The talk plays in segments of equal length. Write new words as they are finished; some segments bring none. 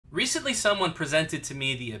Recently, someone presented to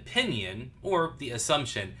me the opinion, or the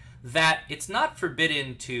assumption, that it's not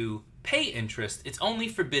forbidden to pay interest, it's only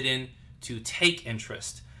forbidden to take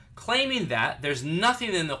interest, claiming that there's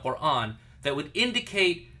nothing in the Quran that would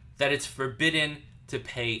indicate that it's forbidden to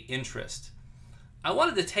pay interest. I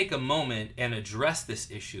wanted to take a moment and address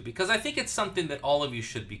this issue because I think it's something that all of you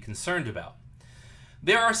should be concerned about.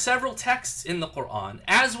 There are several texts in the Quran,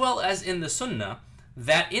 as well as in the Sunnah,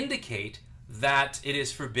 that indicate that it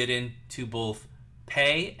is forbidden to both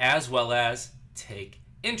pay as well as take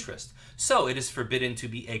interest. So it is forbidden to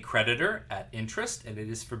be a creditor at interest, and it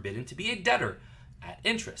is forbidden to be a debtor at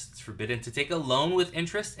interest. It's forbidden to take a loan with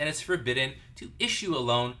interest, and it's forbidden to issue a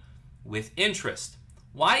loan with interest.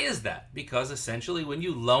 Why is that? Because essentially when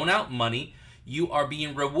you loan out money, you are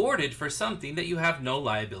being rewarded for something that you have no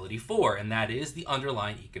liability for, and that is the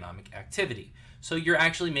underlying economic activity. So you're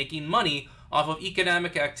actually making money off of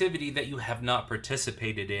economic activity that you have not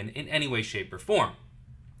participated in any way, shape, or form.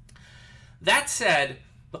 That said,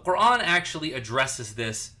 the Quran actually addresses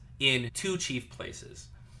this in two chief places.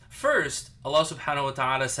 First, Allah subhanahu wa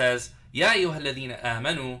ta'ala says, Ya ayyuhalladhina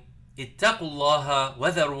amanu, ittaqullaha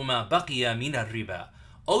wa dharu ma baqiya min ar-riba.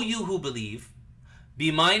 O you who believe,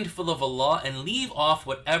 be mindful of Allah and leave off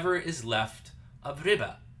whatever is left of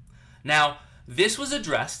riba. Now, this was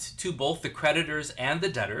addressed to both the creditors and the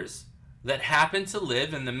debtors that happened to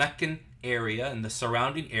live in the Meccan area and the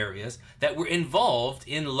surrounding areas that were involved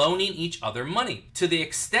in loaning each other money, to the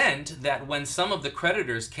extent that when some of the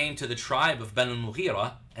creditors came to the tribe of Banu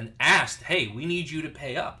al-Mughira and asked, hey, we need you to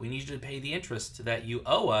pay up, we need you to pay the interest that you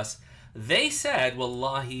owe us, they said,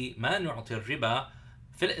 Wallahi ma nu'ti riba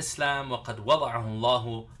fil Islam wa qad wada'ahu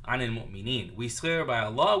Allahu 'an al-mu'minin. We swear by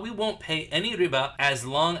Allah, we won't pay any riba as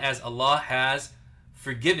long as Allah has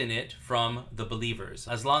forgiven it from the believers,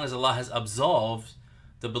 as long as Allah has absolved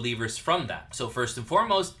the believers from that. So first and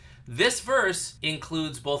foremost, this verse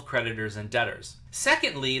includes both creditors and debtors.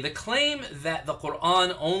 Secondly, the claim that the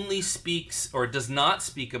Quran only speaks or does not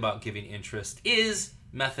speak about giving interest is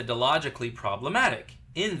methodologically problematic,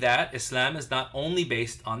 in that Islam is not only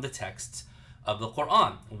based on the texts of the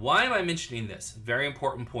Quran. Why am I mentioning this? Very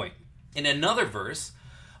important point. In another verse,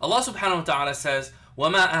 Allah subhanahu wa ta'ala says,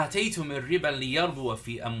 وَمَا آتَيْتُم مِّن رِّبًا لِيَرْبُوَ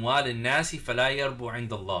فِي أَمْوَالِ النَّاسِ فَلَا يَرْبُ عِندَ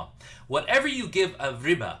اللَّهِ. Whatever you give of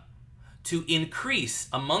riba to increase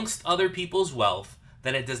amongst other people's wealth,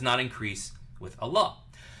 then it does not increase with Allah.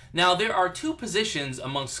 Now, there are two positions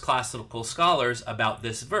amongst classical scholars about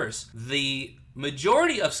this verse. The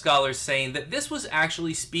majority of scholars saying that this was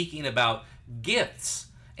actually speaking about gifts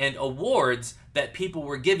and awards that people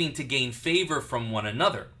were giving to gain favor from one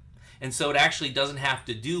another. And so it actually doesn't have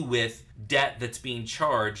to do with debt that's being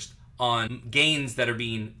charged on gains that are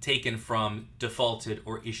being taken from defaulted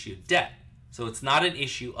or issued debt. So it's not an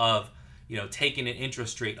issue of, taking an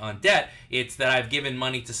interest rate on debt. It's that I've given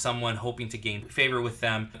money to someone hoping to gain favor with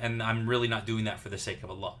them, and I'm really not doing that for the sake of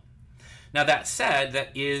Allah. Now that said,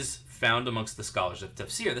 that is found amongst the scholars of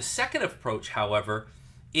tafsir. The second approach, however,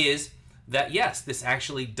 is that yes, this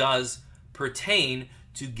actually does pertain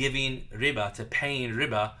to giving riba, to paying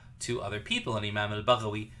riba to other people, and Imam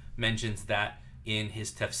al-Baghawi mentions that in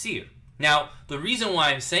his tafsir. Now, the reason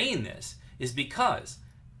why I'm saying this is because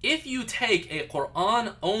if you take a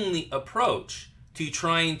Quran-only approach to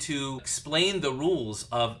trying to explain the rules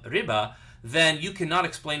of riba, then you cannot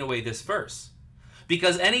explain away this verse.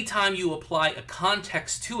 Because anytime you apply a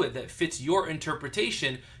context to it that fits your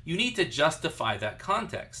interpretation, you need to justify that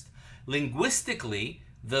context. Linguistically,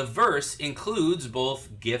 the verse includes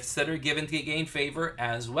both gifts that are given to gain favor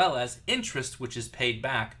as well as interest which is paid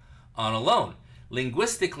back on a loan.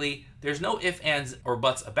 Linguistically, there's no ifs, ands, or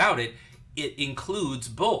buts about it. It includes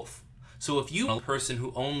both. So if you are a person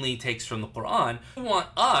who only takes from the Quran, you want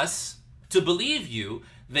us to believe you,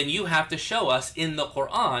 then you have to show us in the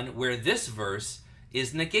Quran where this verse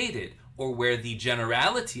is negated, or where the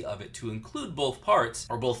generality of it to include both parts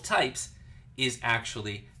or both types is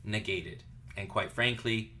actually negated. And quite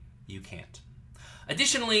frankly, you can't.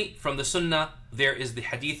 Additionally, from the Sunnah, there is the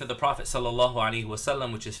Hadith of the Prophet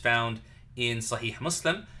ﷺ, which is found in Sahih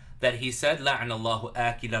Muslim, that he said, لَعْنَ اللَّهُ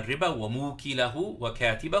آكِلَ الرِّبَى وَمُوكِلَهُ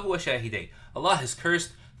وَكَاتِبَهُ وَشَاهِدَيْهِ. Allah has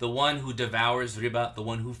cursed the one who devours riba, the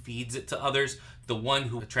one who feeds it to others, the one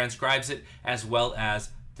who transcribes it, as well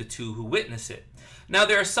as the two who witness it. Now,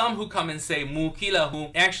 there are some who come and say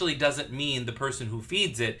mukilahu actually doesn't mean the person who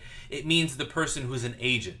feeds it. It means the person who's an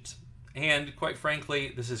agent. And quite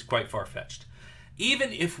frankly, this is quite far-fetched.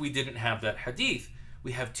 Even if we didn't have that hadith,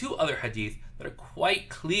 we have two other hadith that are quite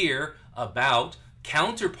clear about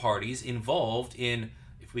counterparties involved in,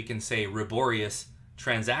 if we can say, laborious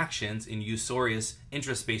transactions, in usurious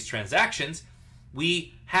interest-based transactions,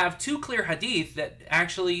 we have two clear hadith that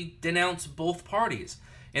actually denounce both parties.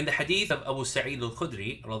 In the hadith of Abu Sa'id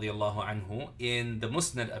al-Khudri radiyallahu anhu, in the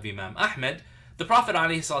Musnad of Imam Ahmed, the Prophet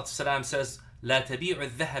ﷺ says, لا تبيع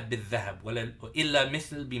الذهب بالذهب إلا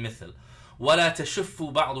مثل بمثل ولا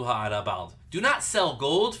تشف بعضها على بعض. Do not sell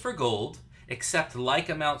gold for gold, except like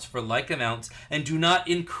amounts for like amounts, and do not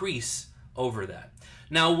increase over that.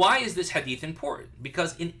 Now, why is this hadith important?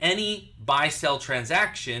 Because in any buy-sell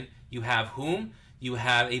transaction, you have whom? You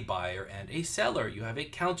have a buyer and a seller. You have a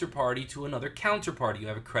counterparty to another counterparty. You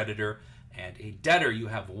have a creditor and a debtor. You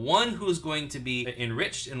have one who is going to be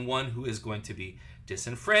enriched and one who is going to be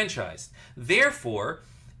disenfranchised. Therefore,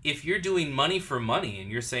 if you're doing money for money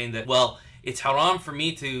and you're saying that, well, it's haram for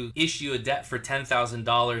me to issue a debt for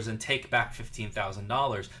 $10,000 and take back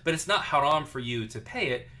 $15,000, but it's not haram for you to pay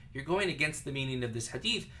it, you're going against the meaning of this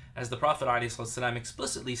hadith, as the Prophet ﷺ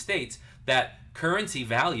explicitly states that currency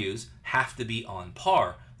values have to be on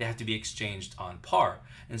par. They have to be exchanged on par.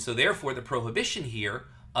 And so therefore the prohibition here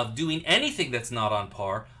of doing anything that's not on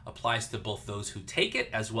par applies to both those who take it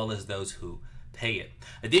as well as those who pay it.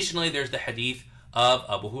 Additionally, there's the hadith of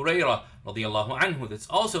Abu Hurairah radiyallahu anhu that's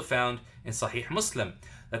also found in Sahih Muslim,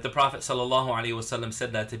 that the Prophet ﷺ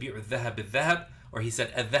said, لا تبيع الذهب بالذهب, or he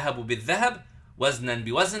said, الذهب بالذهب وزنا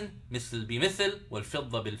بوزن مثل بمثل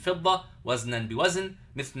والفضة بالفضة وزنا بوزن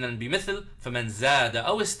مثلا بمثل فمن زاد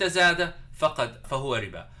أو استزاد فهو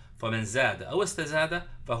ربا فمن زاد أو استزاد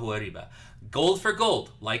فهو ربا. Gold for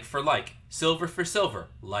gold, like for like. Silver for silver,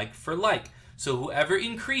 like for like. So whoever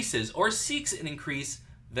increases or seeks an increase,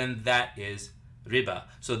 then that is riba.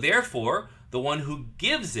 So therefore, the one who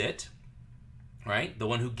gives it, right, the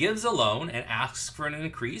one who gives a loan and asks for an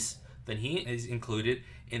increase, then he is included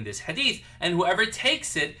in this hadith. And whoever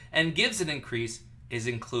takes it and gives an increase is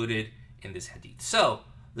included in this hadith. So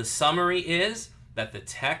the summary is that the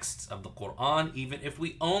texts of the Quran, even if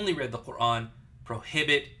we only read the Quran,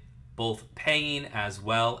 prohibit both paying as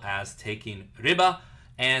well as taking riba,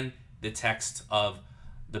 and the text of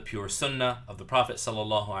the pure sunnah of the Prophet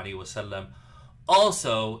ﷺ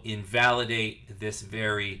also invalidate this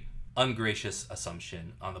very ungracious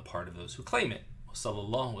assumption on the part of those who claim it. وصلى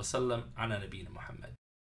الله وسلم على نبينا محمد.